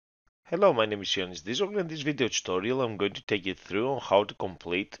Hello, my name is Yanis. In this video tutorial, I'm going to take you through on how to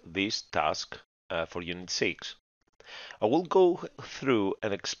complete this task for Unit 6. I will go through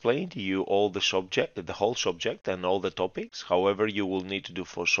and explain to you all the whole subject and all the topics. However, you will need to do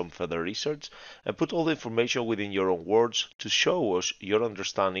for some further research and put all the information within your own words to show us your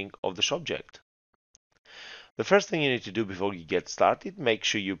understanding of the subject. The first thing you need to do before you get started, make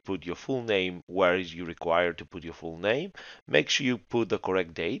sure you put your full name where is you required to put your full name. Make sure you put the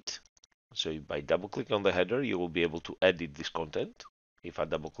correct date. So by double click on the header, you will be able to edit this content. If I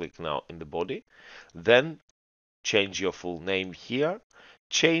double click now in the body, then change your full name here,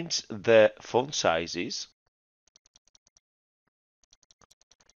 change the font sizes,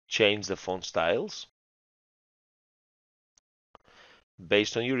 change the font styles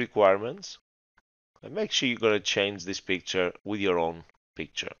based on your requirements, and make sure you're going to change this picture with your own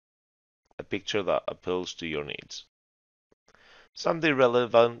picture, a picture that appeals to your needs. Something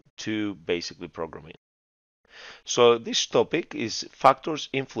relevant to basically programming. So this topic is factors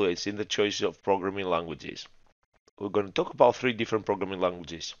influencing the choice of programming languages. We're going to talk about 3 different programming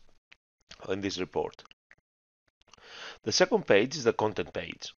languages in this report. The second page is the content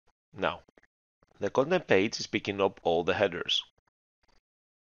page. Now, the content page is picking up all the headers.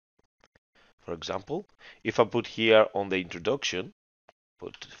 For example, if I put here on the introduction,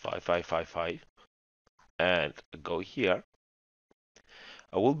 put 5555 and go here,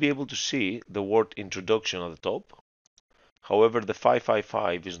 I will be able to see the word introduction at the top. However, the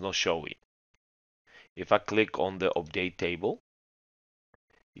 555 is not showing. If I click on the update table,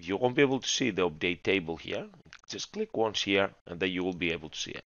 you won't be able to see the update table here. Just click once here and then you will be able to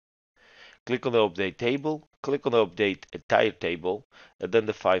see it. Click on the update table, click on the update entire table, and then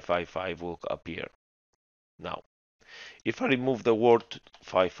the 555 will appear. Now, if I remove the word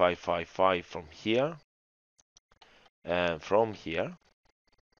 5555 from here, and from here,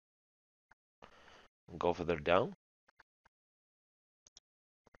 and go further down,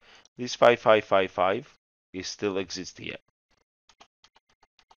 this 5555 is still exists here.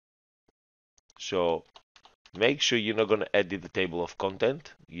 So make sure you're not going to edit the table of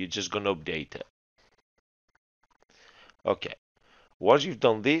content, you're just going to update it. Okay, once you've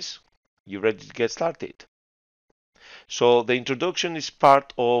done this, you're ready to get started. So the introduction is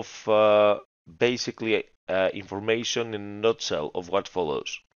part of basically information in a nutshell of what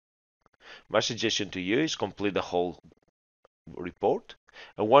follows. My suggestion to you is complete the whole report,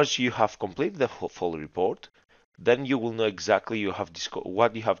 and once you have completed the full report, then you will know exactly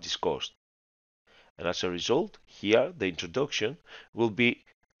what you have discussed. And as a result, here the introduction will be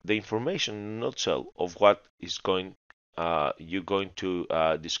the information in a nutshell of what is you're going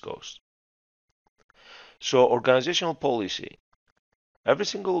to discuss. So organizational policy. Every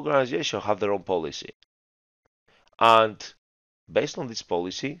single organization have their own policy. And based on this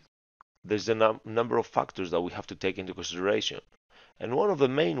policy, there's a number of factors that we have to take into consideration. And one of the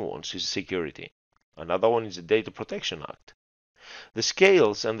main ones is security. Another one is the Data Protection Act. The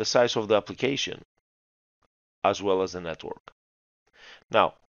scales and the size of the application, as well as the network.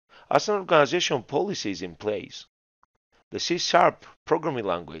 Now, as an organizational policy is in place, the C# programming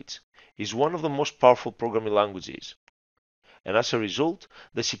language is one of the most powerful programming languages. And as a result,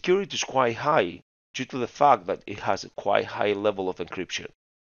 the security is quite high due to the fact that it has a quite high level of encryption.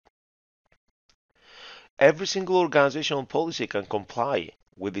 Every single organizational policy can comply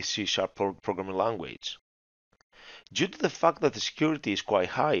with the C# programming language. Due to the fact that the security is quite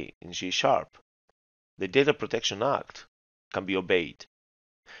high in C#, the Data Protection Act can be obeyed.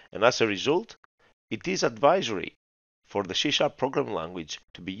 And as a result, it is advisory for the C# programming language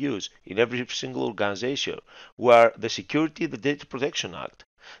to be used in every single organization where the security, the Data Protection Act,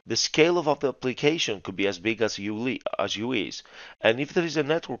 the scale of the application could be as big as you is. And if there is a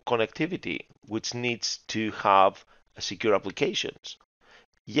network connectivity which needs to have secure applications,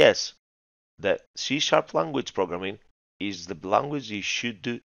 yes, the C# language programming is the language you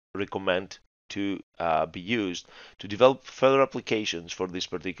should recommend to be used to develop further applications for this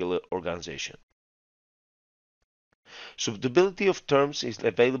particular organization. Suitability of terms is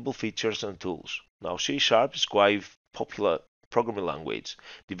available features and tools. Now C# is quite popular programming language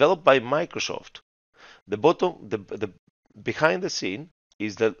developed by Microsoft. The behind the scene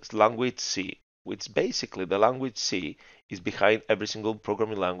is the language C, which basically the language C is behind every single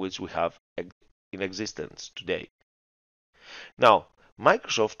programming language we have in existence today. Now,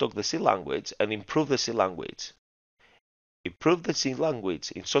 Microsoft took the C language and improved the C language. Improved the C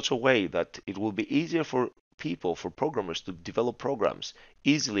language in such a way that it will be easier for programmers to develop programs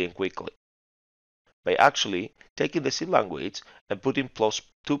easily and quickly by actually taking the C language and putting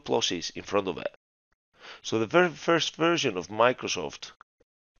two pluses in front of it. So the very first version of Microsoft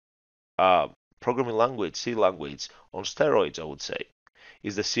programming language, C language, on steroids, I would say,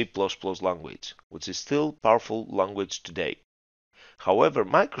 is the C++ language, which is still powerful language today. However,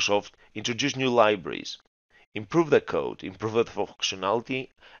 Microsoft introduced new libraries, improved the code, improved the functionality,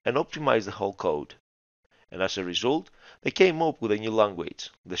 and optimized the whole code. And as a result, they came up with a new language,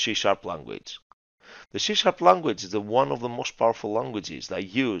 the C# language. The C# language is one of the most powerful languages that are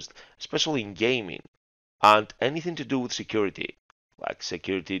used, especially in gaming, and anything to do with security, like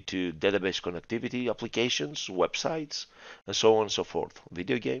security to database connectivity applications, websites, and so on and so forth,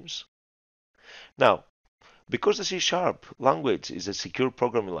 video games. Now, because the C# language is a secure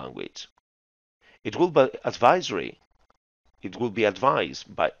programming language, it will be advisory. It will be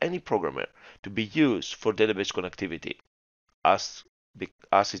advised by any programmer to be used for database connectivity as,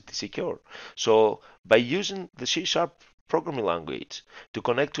 as it is secure. So by using the C# programming language to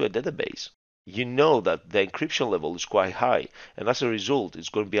connect to a database, you know that the encryption level is quite high, and as a result, it's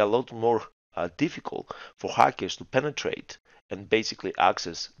going to be a lot more difficult for hackers to penetrate and basically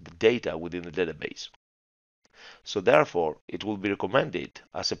access the data within the database. So therefore, it will be recommended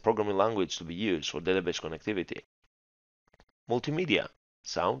as a programming language to be used for database connectivity. Multimedia,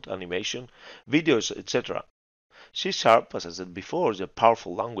 sound, animation, videos, etc. C#, as I said before, is a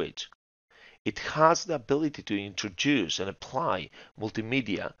powerful language. It has the ability to introduce and apply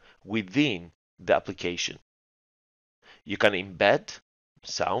multimedia within the application. You can embed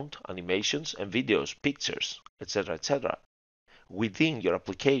sound, animations, and videos, pictures, etc., within your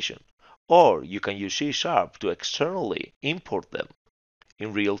application, or you can use C# to externally import them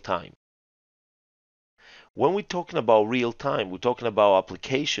in real time. When we're talking about real time, we're talking about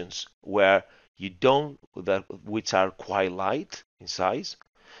applications where which are quite light in size.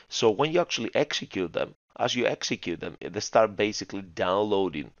 So when you actually execute them, as you execute them, they start basically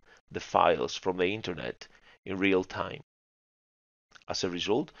downloading the files from the internet in real time. As a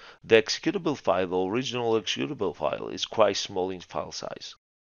result, the executable file, the original executable file, is quite small in file size.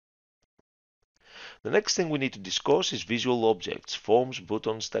 The next thing we need to discuss is visual objects, forms,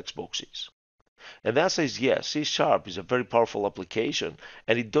 buttons, text boxes. And the answer is yes, C# is a very powerful application,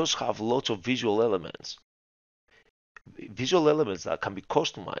 and it does have lots of visual elements. Visual elements that can be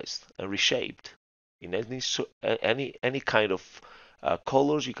customized and reshaped in any kind of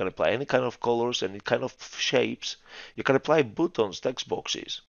colors. You can apply any kind of colors, any kind of shapes. You can apply buttons, text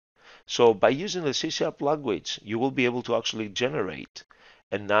boxes. So by using the C# language, you will be able to actually generate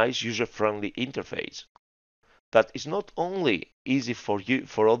a nice user-friendly interface that is not only easy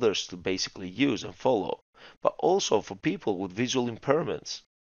for others to basically use and follow, but also for people with visual impairments,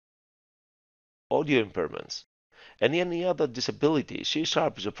 audio impairments, and any other disability. C#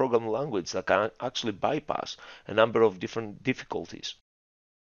 is a programming language that can actually bypass a number of different difficulties.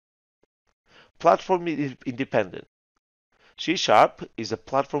 Platform independent. C# is a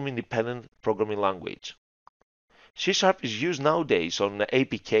platform independent programming language. C# is used nowadays on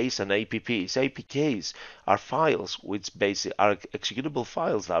APKs and APPs. APKs are files which are executable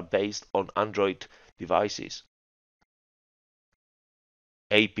files that are based on Android devices.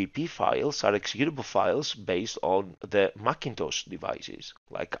 APP files are executable files based on the Macintosh devices,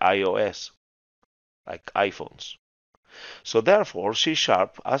 like iOS, like iPhones. So therefore, C#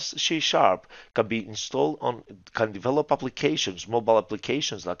 can be installed can develop applications, mobile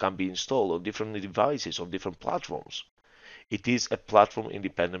applications that can be installed on different devices, on different platforms. It is a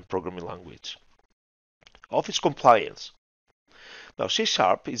platform-independent programming language. Office compliance. Now, C#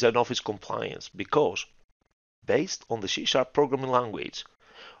 is an Office compliance because, based on the C# programming language,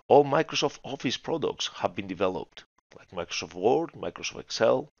 all Microsoft Office products have been developed, like Microsoft Word, Microsoft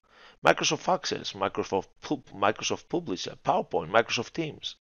Excel, Microsoft Access, Microsoft Publisher, PowerPoint, Microsoft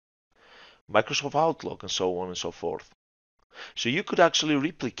Teams, Microsoft Outlook, and so on and so forth. So you could actually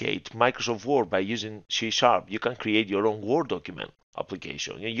replicate Microsoft Word by using C#. You can create your own Word document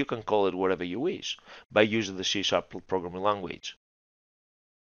application. You can call it whatever you wish by using the C# programming language.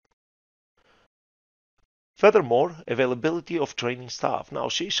 Furthermore, availability of training staff. Now,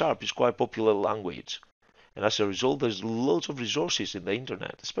 C# is quite a popular language, and as a result, there's lots of resources in the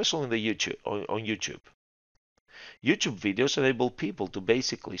internet, especially on YouTube. YouTube videos enable people to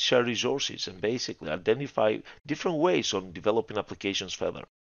basically share resources and basically identify different ways of developing applications further.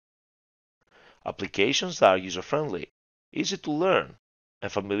 Applications that are user-friendly, easy to learn,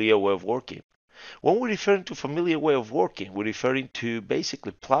 and familiar way of working. When we're referring to familiar way of working, we're referring to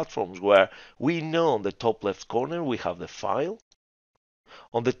basically platforms where we know on the top left corner we have the file.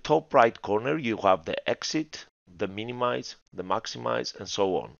 On the top right corner you have the exit, the minimize, the maximize, and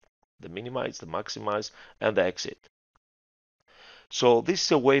so on. The minimize, the maximize, and the exit. So this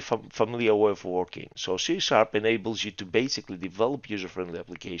is a familiar way of working. So C# enables you to basically develop user-friendly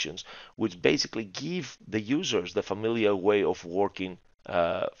applications, which basically give the users the familiar way of working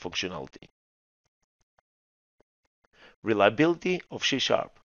functionality. Reliability of C#.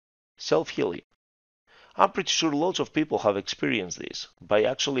 Self-healing. I'm pretty sure lots of people have experienced this by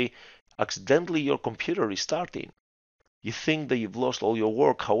actually accidentally your computer restarting. You think that you've lost all your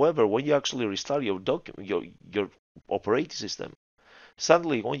work. However, when you actually restart your operating system,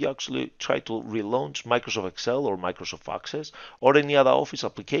 suddenly when you actually try to relaunch Microsoft Excel or Microsoft Access or any other Office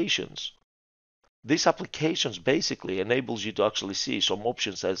applications, these applications basically enables you to actually see some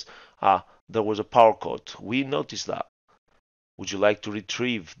options as, there was a power cut. We noticed that. Would you like to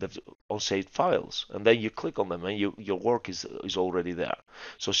retrieve the unsaved files? And then you click on them and your work is already there.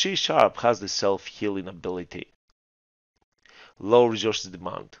 So C# has the self-healing ability. Low resources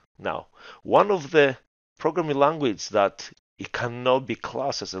demand. Now, one of the programming language that it cannot be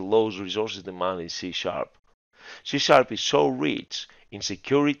classed as a low resources demand is C#. C# is so rich in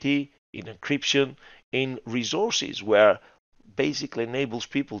security, in encryption, in resources where basically enables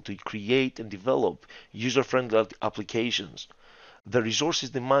people to create and develop user-friendly applications. The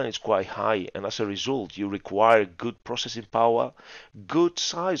resources demand is quite high, and as a result, you require good processing power, good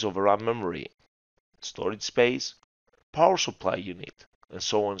size of RAM memory, storage space, power supply unit, and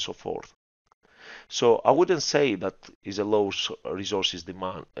so on and so forth. So I wouldn't say that is a resources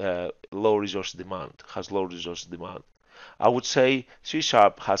demand, low resource demand, has low resource demand. I would say C#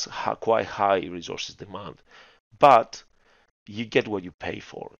 has quite high resources demand, but you get what you pay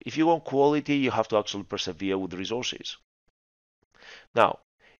for. If you want quality, you have to actually persevere with resources. Now,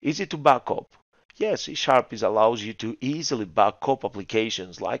 easy to back up. Yes, C# allows you to easily back up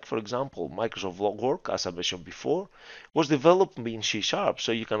applications like, for example, Microsoft Logwork, as I mentioned before, was developed in C#,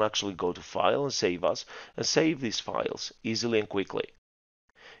 so you can actually go to File and Save As and save these files easily and quickly.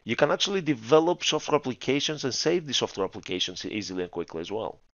 You can actually develop software applications and save the software applications easily and quickly as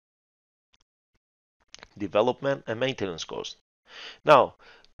well. Development and maintenance cost. Now,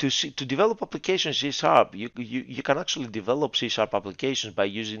 to develop applications C#, you can actually develop C# applications by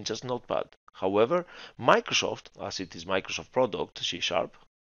using just Notepad. However, Microsoft, as it is Microsoft product C#,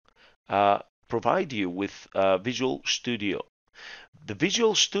 provide you with Visual Studio. The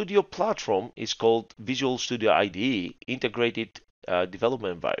Visual Studio platform is called Visual Studio IDE, Integrated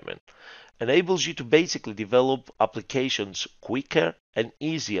Development Environment. Enables you to basically develop applications quicker and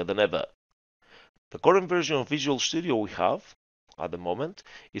easier than ever. The current version of Visual Studio we have at the moment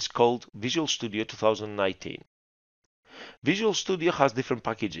is called Visual Studio 2019. Visual Studio has different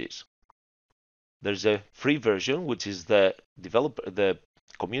packages. There's a free version, which is the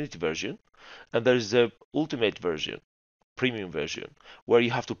community version, and there's the ultimate version, premium version, where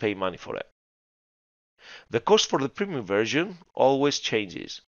you have to pay money for it. The cost for the premium version always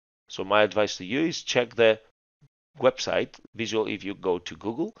changes. So my advice to you is check the website Visual. If you go to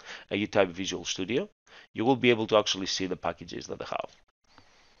Google and you type Visual Studio, you will be able to actually see the packages that they have.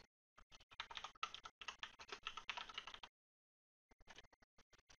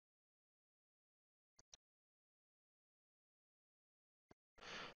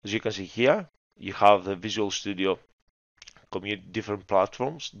 As you can see here, you have the Visual Studio community, different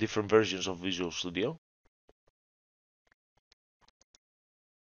platforms, different versions of Visual Studio.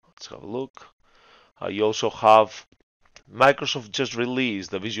 Let's have a look. You also have Microsoft just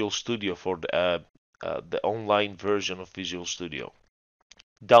released the Visual Studio for the online version of Visual Studio.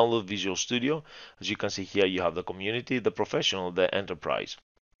 Download Visual Studio. As you can see here, you have the community, the professional, the enterprise.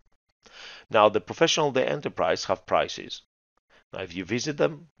 Now, the professional, the enterprise have prices. Now, if you visit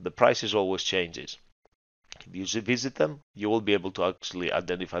them, the prices always changes. If you visit them, you will be able to actually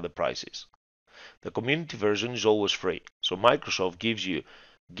identify the prices. The community version is always free. So Microsoft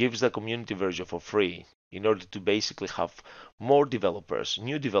gives the community version for free in order to basically have more developers,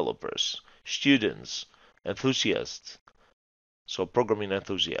 new developers, students, enthusiasts, so programming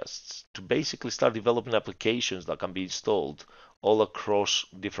enthusiasts, to basically start developing applications that can be installed all across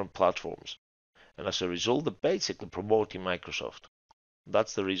different platforms. And as a result, they're basically promoting Microsoft.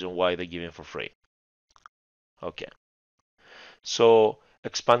 That's the reason why they give it for free. Okay. So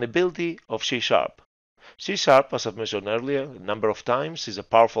expandability of C#. C#, as I've mentioned earlier, a number of times, is a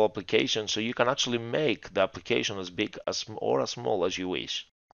powerful application, so you can actually make the application as big as or as small as you wish.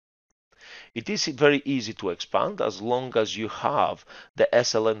 It is very easy to expand as long as you have the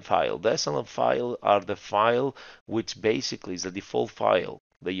SLN file. The SLN file are the file which basically is the default file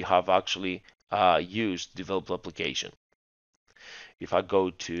that you have actually used to develop the application. If I go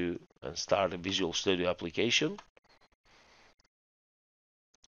to and start a Visual Studio application,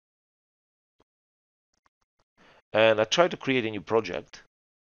 and I try to create a new project,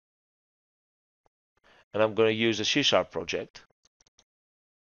 and I'm going to use a C# project.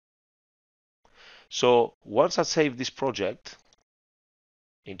 So once I save this project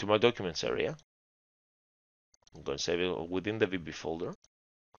into my documents area, I'm going to save it within the VB folder.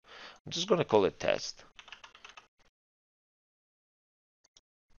 I'm just going to call it test.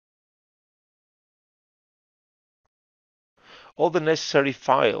 All the necessary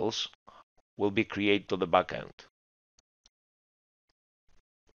files will be created on the backend.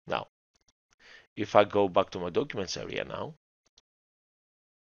 Now, if I go back to my documents area now,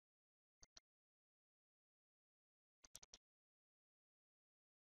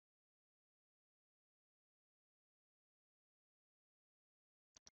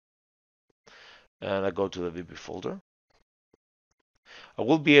 and I go to the VB folder, I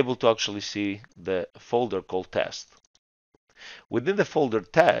will be able to actually see the folder called test. Within the folder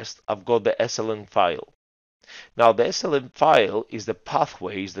test, I've got the SLN file. Now the SLN file is the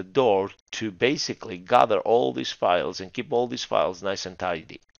pathway, is the door to basically gather all these files and keep all these files nice and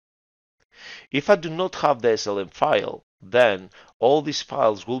tidy. If I do not have the SLN file, then all these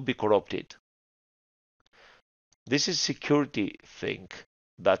files will be corrupted. This is a security thing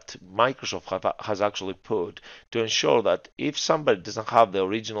that Microsoft has actually put to ensure that if somebody doesn't have the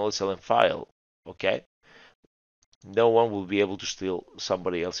original SLN file, okay, no one will be able to steal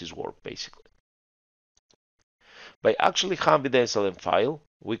somebody else's work, basically. By actually having the SLN file,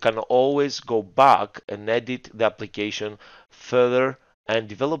 we can always go back and edit the application further and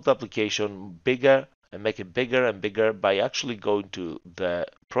develop the application bigger and make it bigger and bigger by actually going to the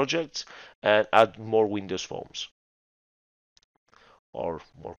projects and add more Windows forms or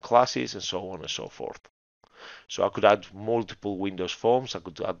more classes and so on and so forth. So I could add multiple Windows forms, I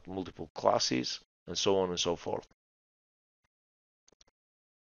could add multiple classes and so on and so forth.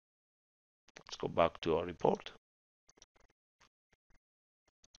 Let's go back to our report.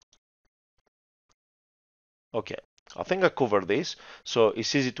 Okay, I think I covered this. So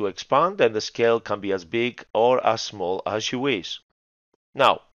it's easy to expand and the scale can be as big or as small as you wish.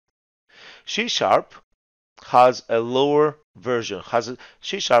 Now, C# has a lower version.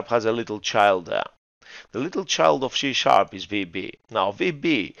 C# has a little child there. The little child of C# is VB. Now,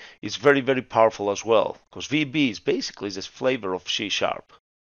 VB is very, very powerful as well, because VB is basically the flavor of C#.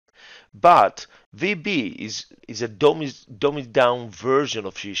 But VB is a dummied down version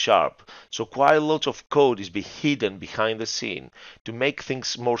of C#, so quite a lot of code is hidden behind the scene to make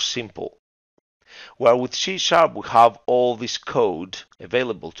things more simple. Where with C# we have all this code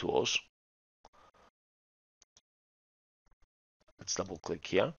available to us. Let's double click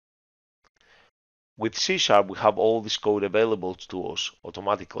here. With C# we have all this code available to us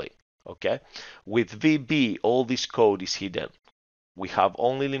automatically. Okay. With VB all this code is hidden. We have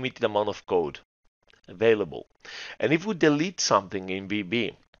only limited amount of code available. And if we delete something in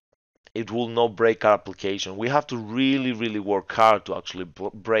VB, it will not break our application. We have to really, really work hard to actually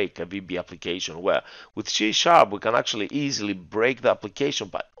break a VB application, where with C# we can actually easily break the application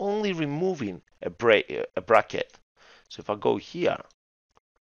by only removing a bracket. So if I go here,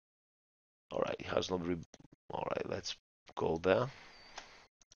 all right, it has not, all right, let's go there.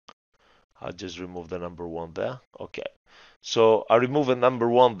 I'll just remove the number 1 there. Okay. So I remove a number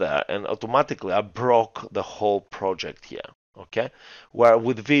 1 there and automatically I broke the whole project here. Okay. Where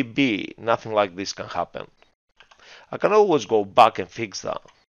with VB, nothing like this can happen. I can always go back and fix that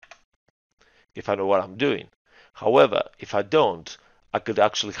if I know what I'm doing. However, if I don't, I could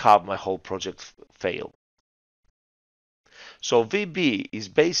actually have my whole project fail. So VB is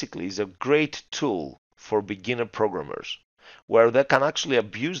basically a great tool for beginner programmers, where they can actually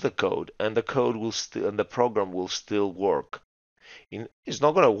abuse the code and the code will still and the program will still work. It's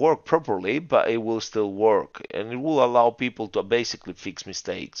not going to work properly, but it will still work and it will allow people to basically fix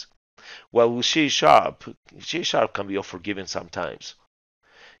mistakes. While with C# can be forgiven sometimes.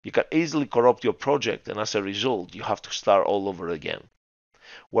 You can easily corrupt your project and as a result you have to start all over again.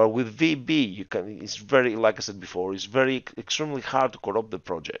 While with VB it's very, like I said before, it's very extremely hard to corrupt the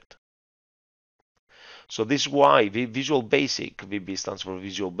project. So this is why Visual Basic, VB stands for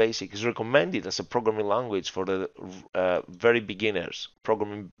Visual Basic, is recommended as a programming language for the very beginners,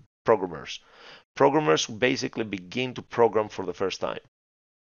 programmers. Programmers who basically begin to program for the first time.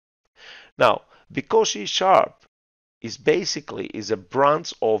 Now, because C# is a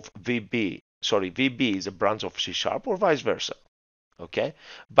branch of VB, VB is a branch of C# or vice versa, okay?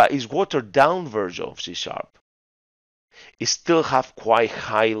 But is watered down version of C#. It still have quite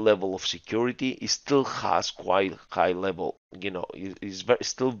high level of security. It still has quite high level, it's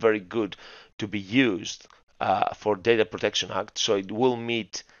still very good to be used for Data Protection Act. So it will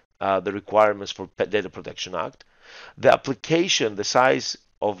meet the requirements for Data Protection Act. The application, the size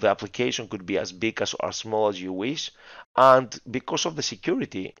of the application could be as big as or small as you wish, and because of the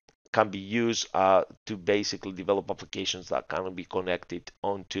security, can be used to basically develop applications that can be connected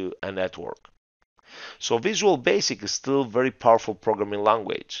onto a network. So Visual Basic is still very powerful programming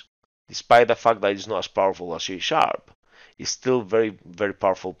language, despite the fact that it's not as powerful as C Sharp. It's still very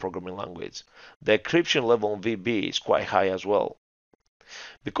powerful programming language. The encryption level on VB is quite high as well.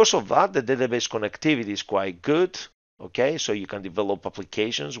 Because of that, the database connectivity is quite good. Okay, so you can develop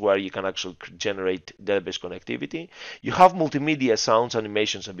applications where you can actually generate database connectivity. You have multimedia sounds,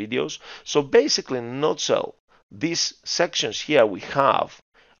 animations, and videos. So basically, in a nutshell, these sections here we have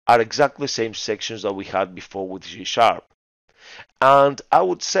are exactly the same sections that we had before with C Sharp. And I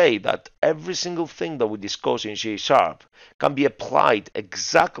would say that every single thing that we discuss in C Sharp can be applied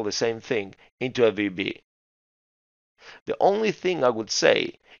exactly the same thing into a VB. The only thing I would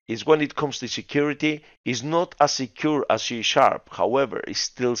say is when it comes to security, is not as secure as C Sharp, however, is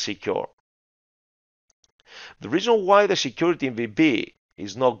still secure. The reason why the security in VB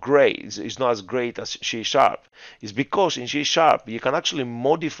is not great, is not as great as C Sharp, is because in C Sharp you can actually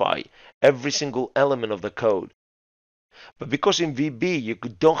modify every single element of the code. But because in VB you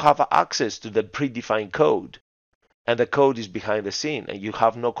don't have access to the predefined code, and the code is behind the scene and you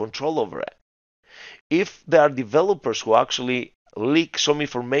have no control over it. If there are developers who actually leak some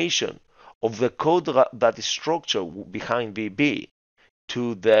information of the code that is structured behind VB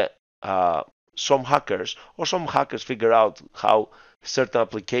to the some hackers, or some hackers figure out how certain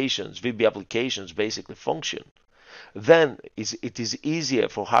applications, VB applications, basically function, then it is easier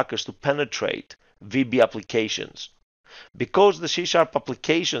for hackers to penetrate VB applications. Because the C#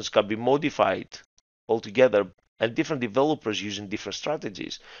 applications can be modified altogether, and different developers using different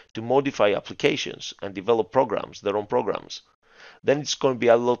strategies to modify applications and develop programs, their own programs, then it's going to be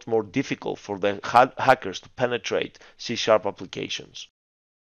a lot more difficult for the hackers to penetrate C# applications.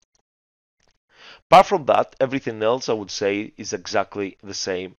 Apart from that, everything else I would say is exactly the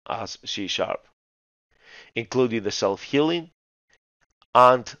same as C#, including the self-healing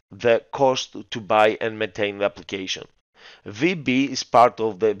and the cost to buy and maintain the application. VB is part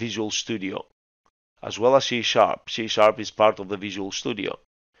of the Visual Studio, as well as C#. C# is part of the Visual Studio,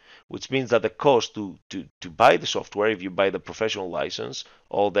 which means that the cost to buy the software, if you buy the professional license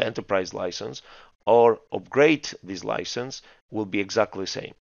or the enterprise license, or upgrade this license, will be exactly the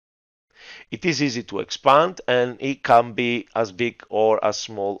same. It is easy to expand, and it can be as big or as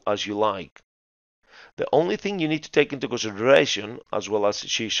small as you like. The only thing you need to take into consideration, as well as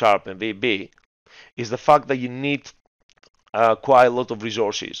C# and VB, is the fact that you need quite a lot of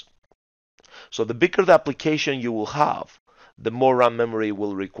resources. So the bigger the application you will have, the more RAM memory it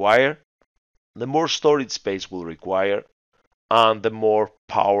will require, the more storage space will require, and the more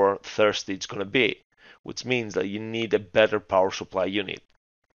power thirsty it's going to be, which means that you need a better power supply unit.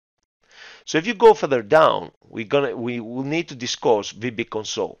 So if you go further down, we will need to discuss VB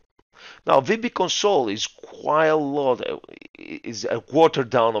Console. Now VB Console is quite a lot, is a watered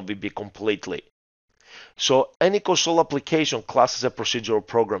down of VB completely. So any console application classes as procedural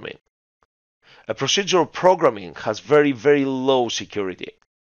programming. A procedural programming has very low security,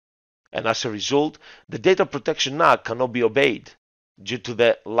 and as a result, the Data Protection Act cannot be obeyed due to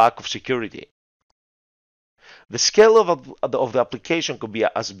the lack of security. The scale of the application could be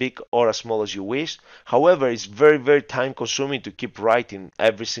as big or as small as you wish. However, it's very time consuming to keep writing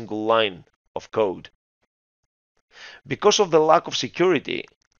every single line of code. Because of the lack of security,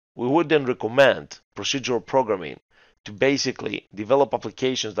 we wouldn't recommend procedural programming to basically develop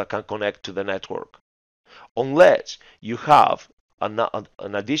applications that can connect to the network, unless you have an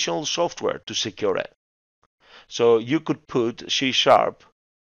additional software to secure it. So you could put C#,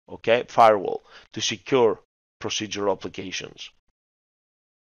 okay, firewall to secure procedural applications.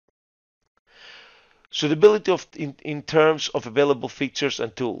 Suitability in terms of available features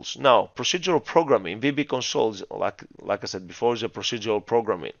and tools. Now, procedural programming, VB Console, like I said before, is a procedural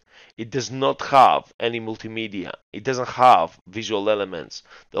programming. It does not have any multimedia. It doesn't have visual elements.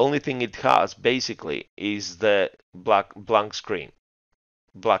 The only thing it has basically is the black screen.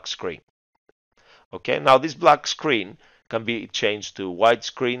 Okay, now this black screen can be changed to white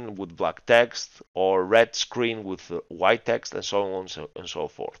screen with black text, or red screen with white text, and so on and so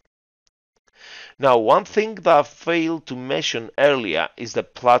forth. Now, one thing that I failed to mention earlier is the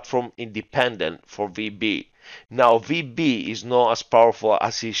platform independent for VB. Now, VB is not as powerful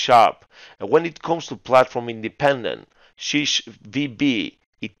as C#, and when it comes to platform independent, VB,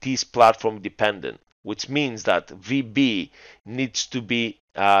 it is platform dependent, which means that VB needs to be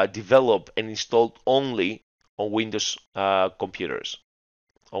developed and installed only on Windows computers.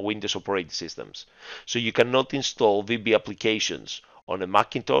 on Windows operating systems. So you cannot install VB applications on a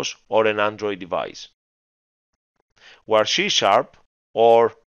Macintosh or an Android device. Where C#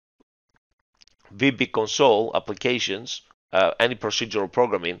 or VB console applications, any procedural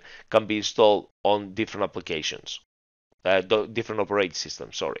programming can be installed on different applications, different operating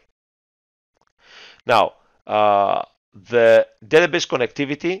systems, sorry. Now, the database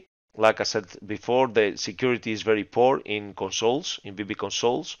connectivity, like I said before, the security is very poor in consoles, in VB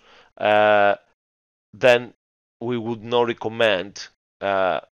consoles. Then we would not recommend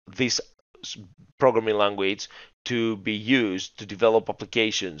this programming language to be used to develop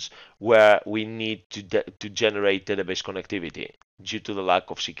applications where we need to generate database connectivity due to the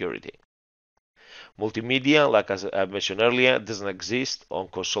lack of security. Multimedia, like as I mentioned earlier, doesn't exist on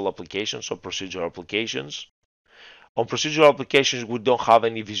console applications or procedural applications. On procedural applications, we don't have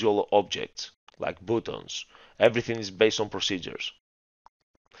any visual objects like buttons. Everything is based on procedures.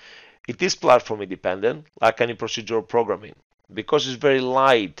 It is platform independent, like any procedural programming. Because it's very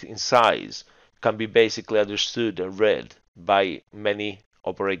light in size, can be basically understood and read by many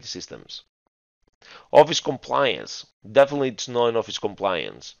operating systems. Office compliance, definitely it's not an Office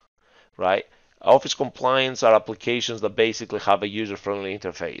compliance, right? Office compliance are applications that basically have a user-friendly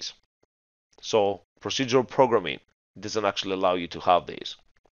interface. So procedural programming doesn't actually allow you to have this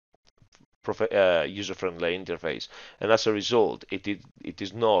user-friendly interface, and as a result, it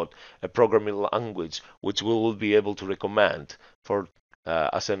is not a programming language which we will be able to recommend for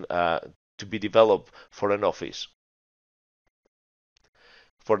to be developed for an office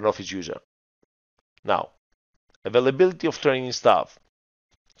user. Now, availability of training staff.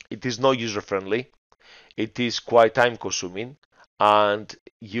 It is not user-friendly. It is quite time-consuming, and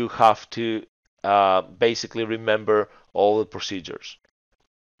you have to basically remember all the procedures.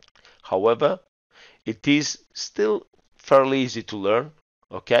 However, it is still fairly easy to learn,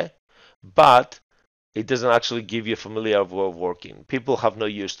 okay? But it doesn't actually give you a familiar way of working. People have no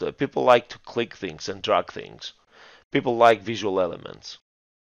use to it. People like to click things and drag things. People like visual elements.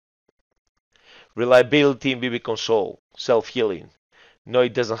 Reliability in VB console, self-healing. No,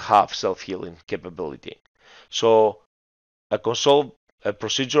 it doesn't have self-healing capability. So a console,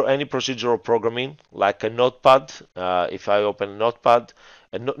 any procedural programming, like a notepad, if I open a notepad,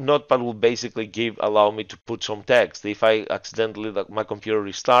 notepad will basically allow me to put some text. If I accidentally, my computer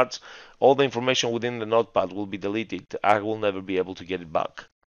restarts, all the information within the notepad will be deleted. I will never be able to get it back.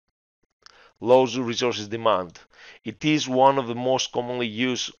 Low resources demand. It is one of the most commonly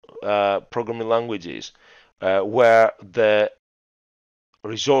used programming languages where the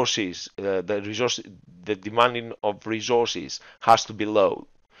demanding of resources has to be low.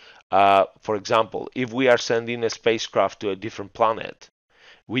 For example, if we are sending a spacecraft to a different planet,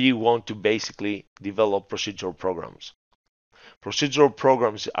 we want to basically develop procedural programs. Procedural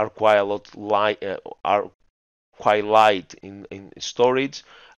programs are quite light in storage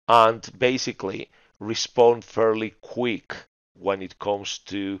and basically respond fairly quick when it comes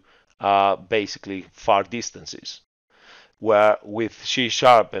to basically far distances. Where with C#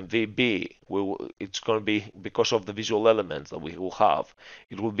 and VB, it's going to be, because of the visual elements that we will have,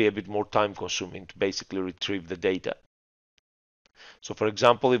 it will be a bit more time consuming to basically retrieve the data. So for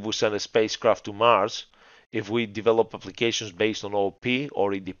example, if we send a spacecraft to Mars, if we develop applications based on OOP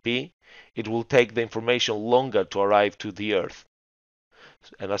or EDP, it will take the information longer to arrive to the Earth.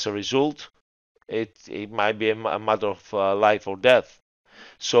 And as a result, it might be a matter of life or death.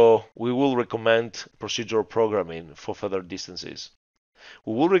 So we will recommend procedural programming for further distances.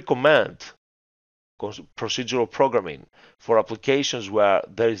 We will recommend procedural programming for applications where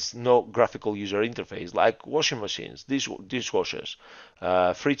there is no graphical user interface, like washing machines, dishwashers,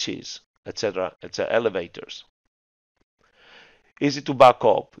 fridges, etc., elevators. Easy to back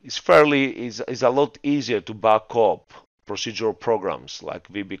up. It's a lot easier to back up procedural programs like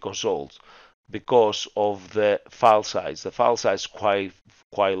VB consoles because of the file size. The file size is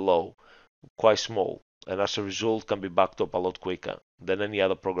quite low, quite small, and as a result can be backed up a lot quicker than any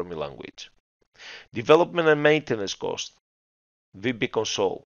other programming language. Development and maintenance cost. VB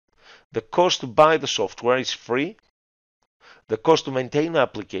console. The cost to buy the software is free. The cost to maintain the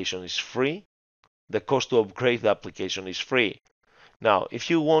application is free. The cost to upgrade the application is free. Now, if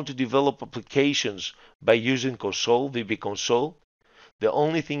you want to develop applications by using VB console, the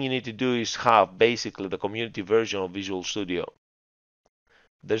only thing you need to do is have basically the community version of Visual Studio.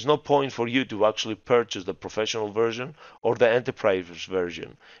 There's no point for you to actually purchase the professional version or the enterprise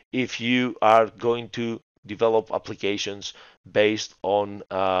version if you are going to develop applications based on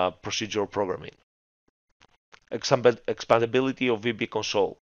procedural programming. Expandability of VB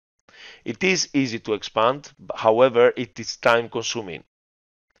console. It is easy to expand, however, it is time consuming.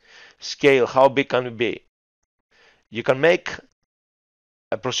 Scale, how big can it be? You can make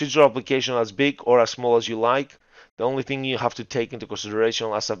a procedural application as big or as small as you like. The only thing you have to take into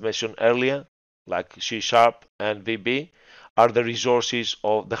consideration, as I've mentioned earlier, like C# and VB, are the resources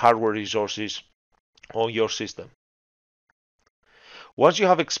of the hardware resources on your system. Once you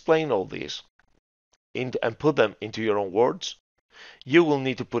have explained all this and put them into your own words, you will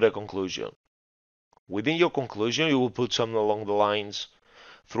need to put a conclusion. Within your conclusion, you will put something along the lines,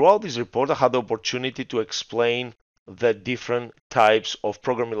 throughout this report, I had the opportunity to explain the different types of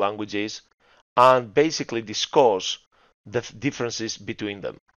programming languages and basically discuss the differences between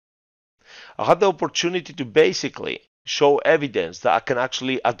them. I had the opportunity to basically show evidence that I can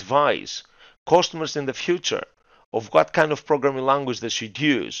actually advise customers in the future of what kind of programming language they should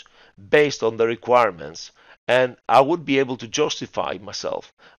use based on the requirements, and I would be able to justify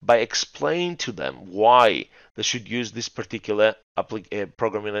myself by explaining to them why they should use this particular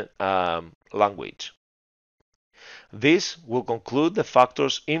programming language. This will conclude the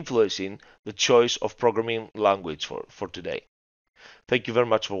factors influencing the choice of programming language for today. Thank you very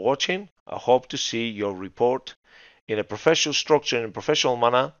much for watching. I hope to see your report in a professional structure and professional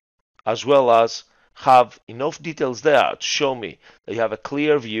manner, as well as have enough details there to show me that you have a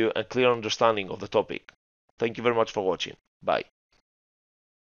clear view and clear understanding of the topic. Thank you very much for watching. Bye.